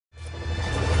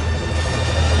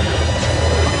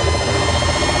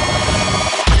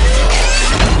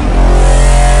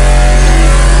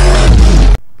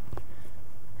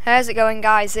How's it going,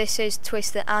 guys? This is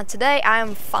Twister, and today I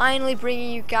am finally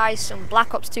bringing you guys some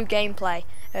Black Ops 2 gameplay.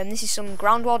 This is some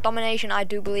ground war domination, I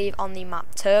do believe, on the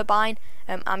map Turbine.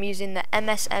 I'm using the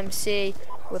MSMC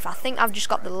with, I think I've just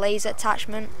got the laser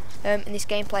attachment in this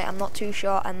gameplay, I'm not too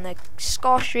sure, and the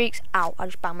score streaks, ow, I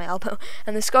just banged my elbow,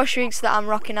 and the score streaks that I'm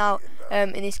rocking out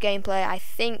in this gameplay, I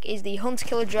think, is the Hunter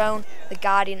Killer Drone, the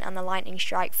Guardian, and the Lightning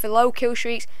Strike. For low kill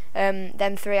streaks,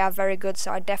 them three are very good,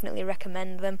 so I definitely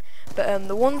recommend them. But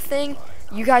the one thing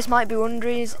you guys might be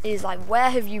wondering is like, where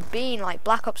have you been? Like,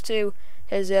 Black Ops 2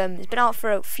 has it's been out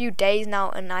for a few days now,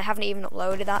 and I haven't even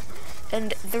uploaded that.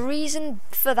 And the reason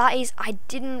for that is I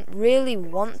didn't really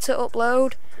want to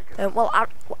upload. Well,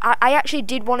 I actually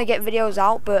did want to get videos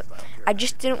out, but I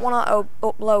just didn't want to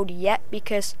upload yet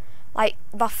because, like,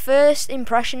 my first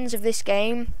impressions of this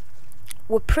game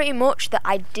were pretty much that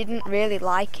I didn't really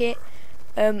like it.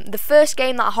 The first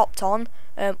game that I hopped on,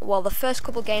 well, the first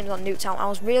couple of games on Nuketown, I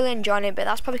was really enjoying it, but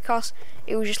that's probably because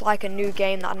it was just like a new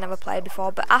game that I'd never played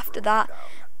before. But after that,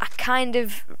 I kind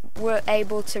of were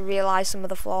able to realise some of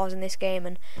the flaws in this game,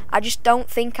 and I just don't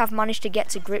think I've managed to get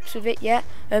to grips with it yet.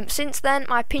 Since then,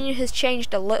 my opinion has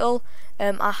changed a little.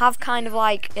 I have kind of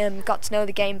like got to know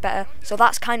the game better, so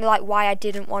that's kind of like why I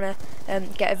didn't want to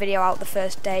get a video out the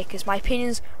first day, because my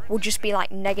opinions will just be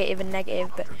like negative and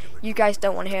negative, but you guys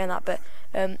don't want to hear that. But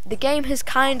the game has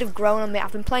kind of grown on me.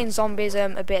 I've been playing zombies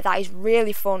a bit. That is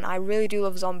really fun. I really do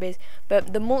love zombies,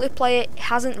 but the multiplayer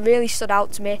hasn't really stood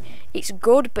out to me. It's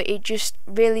good, but it just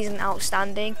really isn't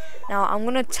outstanding. Now I'm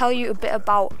going to tell you a bit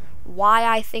about why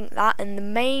I think that, and the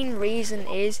main reason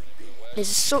is there's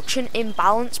such an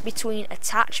imbalance between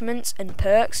attachments and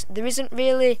perks. There isn't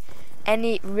really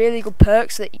any really good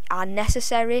perks that are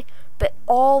necessary, but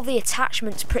all the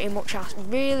attachments pretty much are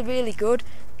really good,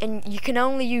 and you can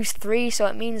only use 3, so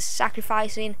it means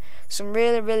sacrificing some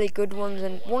really good ones.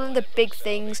 And one of the big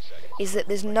things is that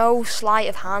there's no sleight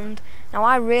of hand. Now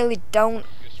I really don't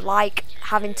like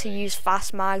having to use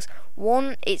fast mags.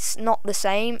 One, it's not the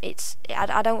same.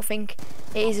 I don't think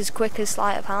it is as quick as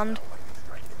sleight of hand.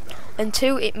 And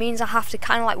 2, it means I have to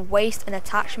kind of like waste an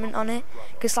attachment on it,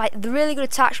 because like the really good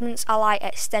attachments are like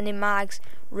extending mags,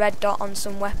 red dot on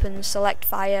some weapons, select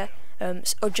fire,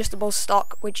 adjustable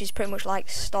stock, which is pretty much like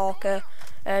Stalker.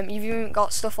 You've even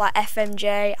got stuff like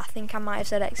FMJ, I think I might have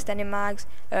said extending mags,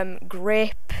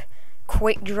 grip,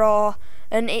 quick draw,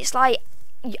 and it's like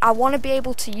I want to be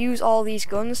able to use all these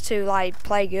guns to like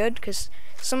play good, because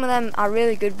some of them are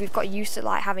really good. We've got used to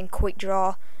like having quick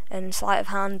draw and sleight of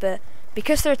hand, but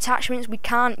because they're attachments, we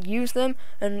can't use them.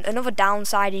 And another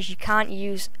downside is you can't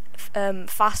use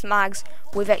fast mags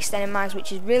with extended mags,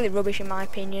 which is really rubbish in my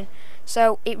opinion.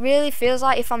 So it really feels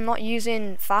like if I'm not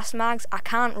using fast mags, I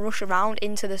can't rush around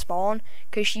into the spawn,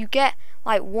 because you get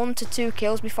like 1 to 2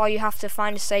 kills before you have to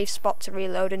find a safe spot to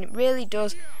reload, and it really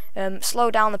does slow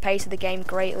down the pace of the game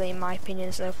greatly in my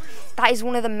opinion. So that is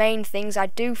one of the main things. I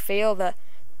do feel that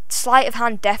sleight of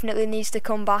hand definitely needs to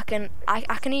come back, and I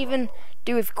can even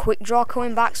do with quick draw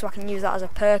coming back, so I can use that as a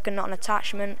perk and not an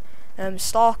attachment.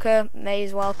 Stalker may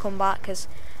as well come back, because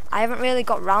I haven't really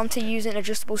got round to using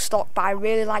adjustable stock, but I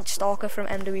really liked Stalker from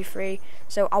MW3,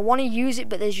 so I want to use it,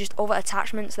 but there's just other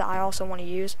attachments that I also want to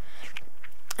use.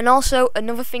 And also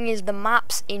another thing is the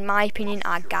maps, in my opinion,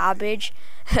 are garbage.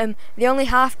 The only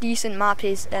half decent map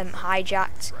is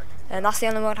Hijacked, and that's the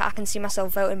only one I can see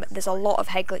myself voting, but there's a lot of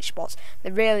head glitch spots.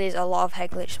 There really is a lot of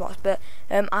head glitch spots, but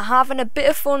I'm having a bit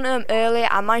of fun earlier.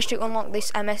 I managed to unlock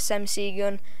this MSMC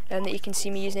gun that you can see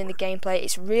me using in the gameplay.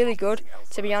 It's really good,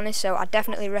 to be honest, so I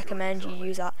definitely recommend you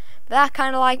use that. But that's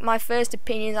kind of like my first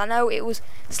opinions. I know it was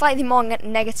slightly more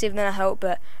negative than I hoped,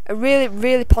 but a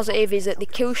really positive is that the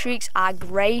kill streaks are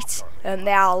great.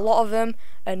 There are a lot of them,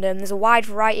 and there's a wide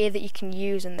variety that you can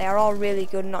use, and they're all really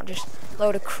good, not just a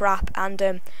load of crap. And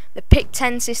the Pick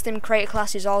 10 system creator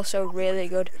class is also really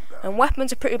good, and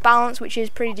weapons are pretty balanced, which is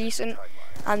pretty decent.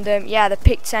 And yeah, the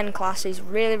Pick 10 class is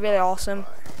really awesome.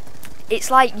 It's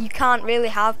like you can't really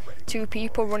have 2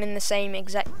 people running the same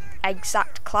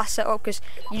exact class setup, because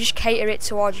you just cater it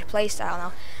towards your playstyle.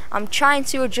 Now I'm trying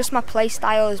to adjust my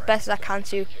playstyle as best as I can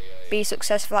to be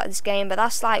successful at this game, but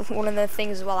that's like one of the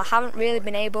things as well. I haven't really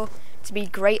been able to be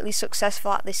greatly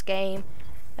successful at this game.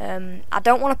 I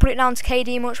don't want to put it down to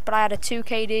KD much, but I had a 2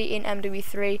 KD in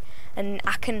MW3, and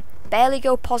I can barely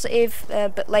go positive,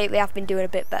 but lately I've been doing a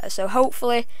bit better. So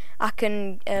hopefully I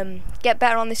can get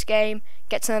better on this game,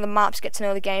 get to know the maps, get to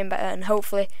know the game better, and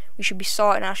hopefully we should be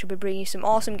sorted and I should be bringing you some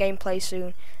awesome gameplay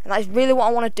soon. And that is really what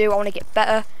I want to do. I want to get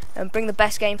better and bring the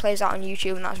best gameplays out on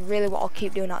YouTube, and that's really what I'll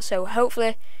keep doing that. So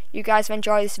hopefully you guys have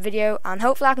enjoyed this video, and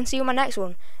hopefully I can see you in my next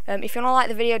one. If you want to like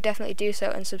the video, definitely do so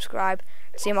and subscribe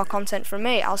to see more content from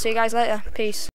me. I'll see you guys later. Peace.